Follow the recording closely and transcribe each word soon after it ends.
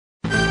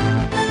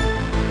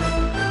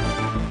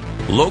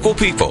Local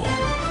people,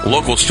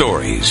 local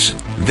stories.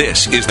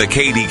 This is the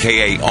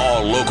KDKA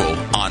All Local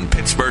on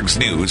Pittsburgh's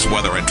news,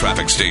 weather, and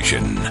traffic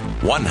station.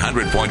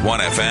 100.1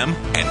 FM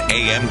and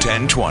AM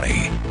 1020.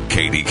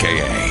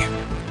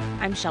 KDKA.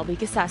 I'm Shelby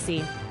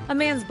Gassassi. A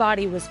man's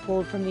body was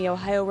pulled from the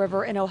Ohio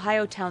River in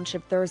Ohio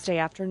Township Thursday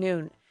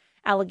afternoon.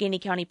 Allegheny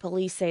County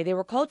Police say they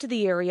were called to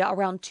the area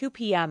around 2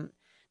 p.m.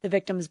 The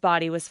victim's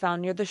body was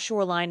found near the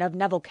shoreline of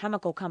Neville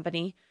Chemical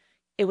Company.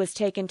 It was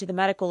taken to the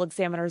medical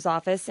examiner's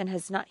office and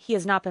he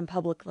has not been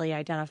publicly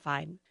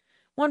identified.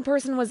 One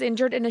person was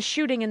injured in a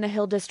shooting in the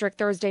Hill District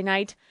Thursday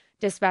night.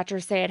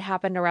 Dispatchers say it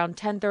happened around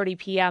 10:30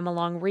 p.m.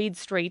 along Reed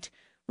Street.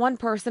 One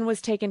person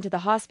was taken to the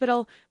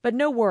hospital, but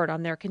no word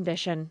on their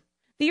condition.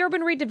 The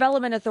Urban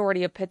Redevelopment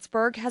Authority of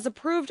Pittsburgh has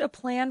approved a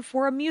plan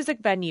for a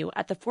music venue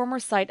at the former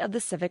site of the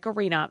Civic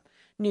Arena.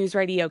 News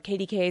Radio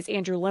KDKA's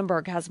Andrew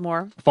Limberg has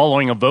more.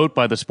 Following a vote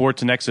by the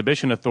Sports and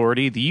Exhibition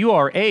Authority, the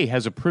URA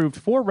has approved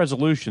 4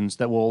 resolutions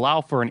that will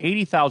allow for an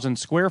 80,000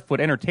 square foot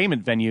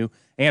entertainment venue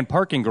and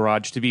parking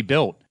garage to be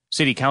built.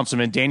 City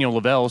Councilman Daniel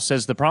Lavelle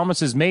says the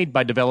promises made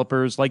by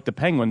developers like the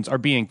Penguins are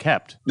being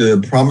kept.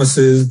 The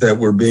promises that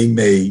were being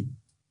made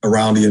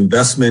around the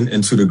investment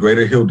into the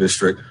Greater Hill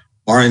District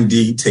are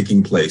indeed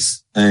taking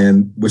place,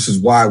 and which is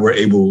why we're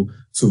able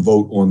to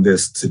vote on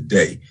this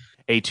today.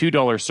 A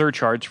 $2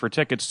 surcharge for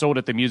tickets sold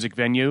at the music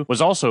venue was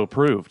also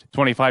approved.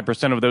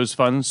 25% of those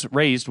funds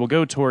raised will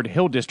go toward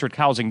Hill District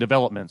housing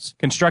developments.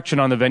 Construction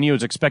on the venue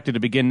is expected to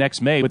begin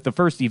next May, with the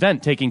first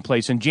event taking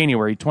place in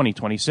January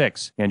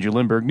 2026. Andrew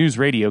Limberg, News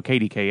Radio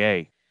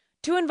KDKA.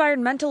 2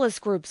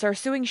 environmentalist groups are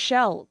suing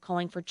Shell,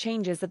 calling for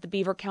changes at the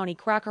Beaver County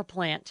cracker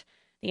plant.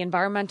 The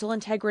Environmental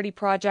Integrity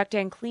Project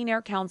and Clean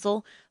Air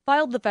Council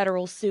filed the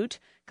federal suit,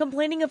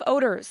 complaining of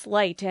odors,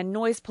 light, and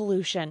noise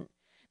pollution.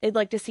 They'd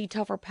like to see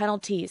tougher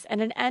penalties and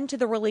an end to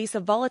the release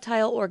of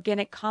volatile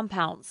organic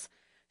compounds.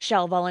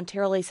 Shell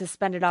voluntarily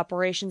suspended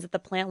operations at the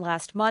plant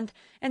last month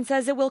and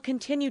says it will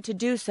continue to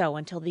do so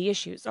until the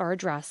issues are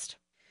addressed.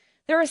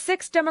 There are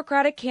 6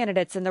 Democratic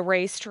candidates in the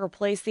race to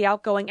replace the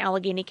outgoing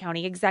Allegheny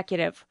County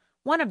executive.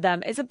 One of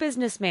them is a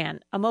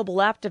businessman, a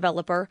mobile app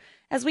developer,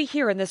 as we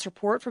hear in this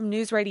report from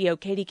News Radio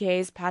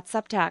KDKA's Pat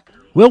Suptak.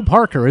 Will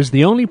Parker is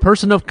the only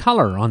person of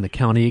color on the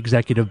county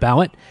executive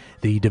ballot.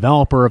 The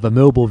developer of a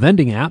mobile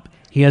vending app,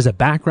 he has a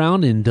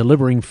background in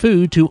delivering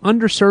food to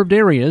underserved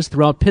areas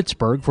throughout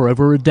Pittsburgh for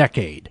over a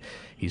decade.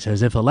 He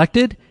says if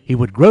elected, he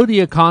would grow the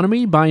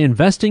economy by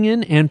investing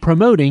in and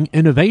promoting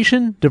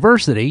innovation,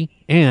 diversity,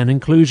 and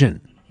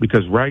inclusion.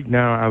 Because right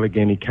now,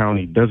 Allegheny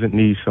County doesn't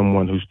need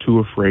someone who's too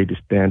afraid to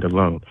stand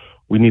alone.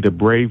 We need a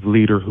brave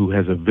leader who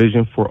has a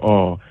vision for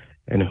all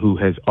and who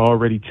has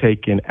already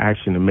taken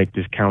action to make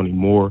this county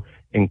more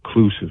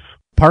inclusive.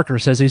 Parker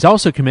says he's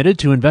also committed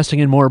to investing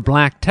in more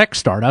black tech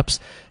startups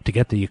to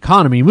get the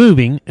economy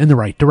moving in the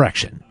right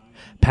direction.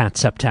 Pat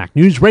Suptak,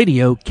 News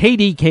Radio,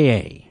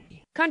 KDKA.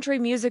 Country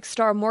music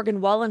star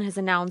Morgan Wallen has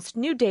announced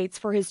new dates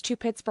for his 2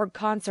 Pittsburgh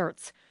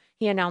concerts.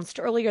 He announced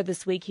earlier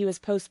this week he was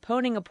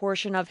postponing a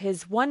portion of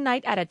his One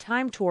Night at a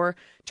Time tour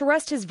to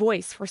rest his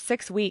voice for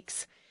 6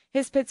 weeks.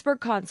 His Pittsburgh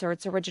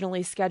concerts,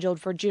 originally scheduled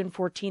for June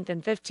 14th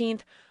and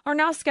 15th, are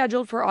now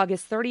scheduled for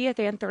August 30th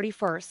and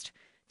 31st.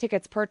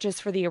 Tickets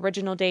purchased for the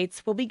original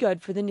dates will be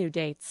good for the new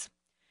dates.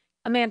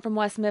 A man from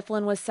West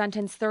Mifflin was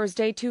sentenced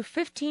Thursday to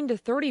 15 to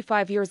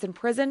 35 years in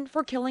prison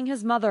for killing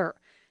his mother.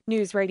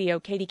 News Radio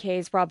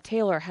KDKA's Rob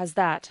Taylor has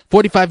that.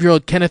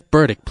 45-year-old Kenneth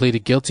Burdick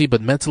pleaded guilty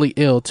but mentally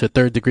ill to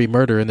third-degree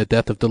murder in the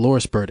death of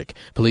Dolores Burdick.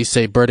 Police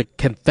say Burdick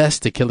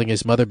confessed to killing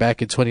his mother back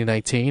in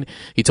 2019.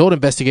 He told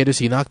investigators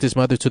he knocked his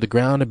mother to the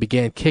ground and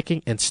began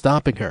kicking and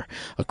stomping her.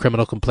 A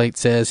criminal complaint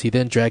says he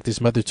then dragged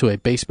his mother to a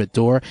basement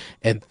door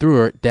and threw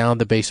her down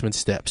the basement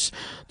steps.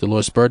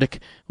 Dolores Burdick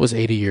was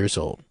 80 years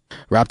old.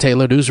 Rob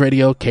Taylor, News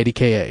Radio,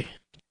 KDKA.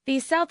 The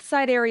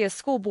Southside Area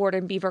School Board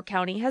in Beaver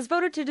County has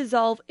voted to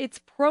dissolve its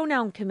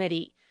pronoun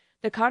committee.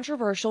 The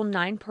controversial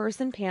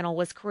 9-person panel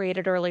was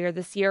created earlier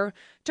this year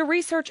to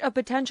research a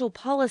potential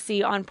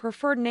policy on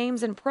preferred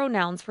names and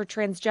pronouns for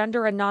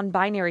transgender and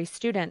non-binary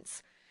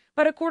students.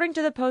 But according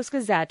to the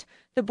Post-Gazette,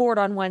 the board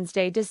on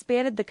Wednesday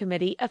disbanded the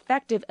committee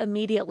effective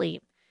immediately.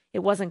 It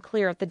wasn't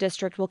clear if the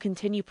district will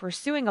continue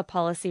pursuing a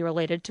policy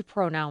related to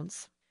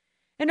pronouns.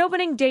 An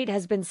opening date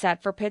has been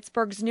set for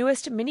Pittsburgh's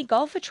newest mini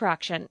golf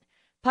attraction.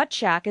 Putt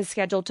Shack is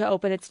scheduled to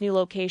open its new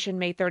location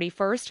May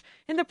 31st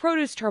in the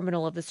produce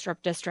terminal of the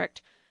Strip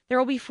District. There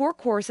will be 4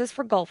 courses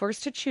for golfers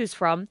to choose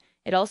from.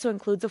 It also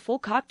includes a full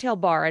cocktail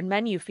bar and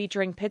menu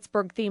featuring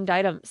Pittsburgh-themed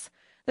items.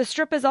 The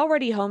Strip is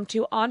already home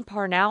to On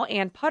Par Now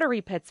and Puttery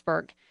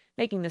Pittsburgh,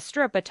 making the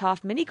Strip a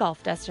top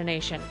mini-golf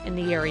destination in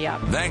the area.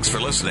 Thanks for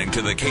listening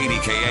to the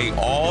KDKA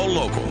All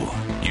Local.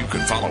 You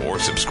can follow or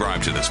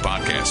subscribe to this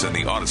podcast in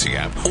the Odyssey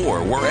app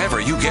or wherever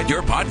you get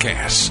your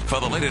podcasts. For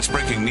the latest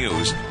breaking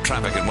news,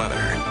 traffic, and weather,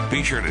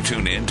 be sure to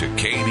tune in to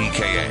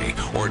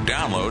KDKA or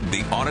download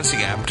the Odyssey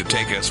app to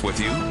take us with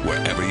you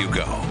wherever you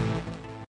go.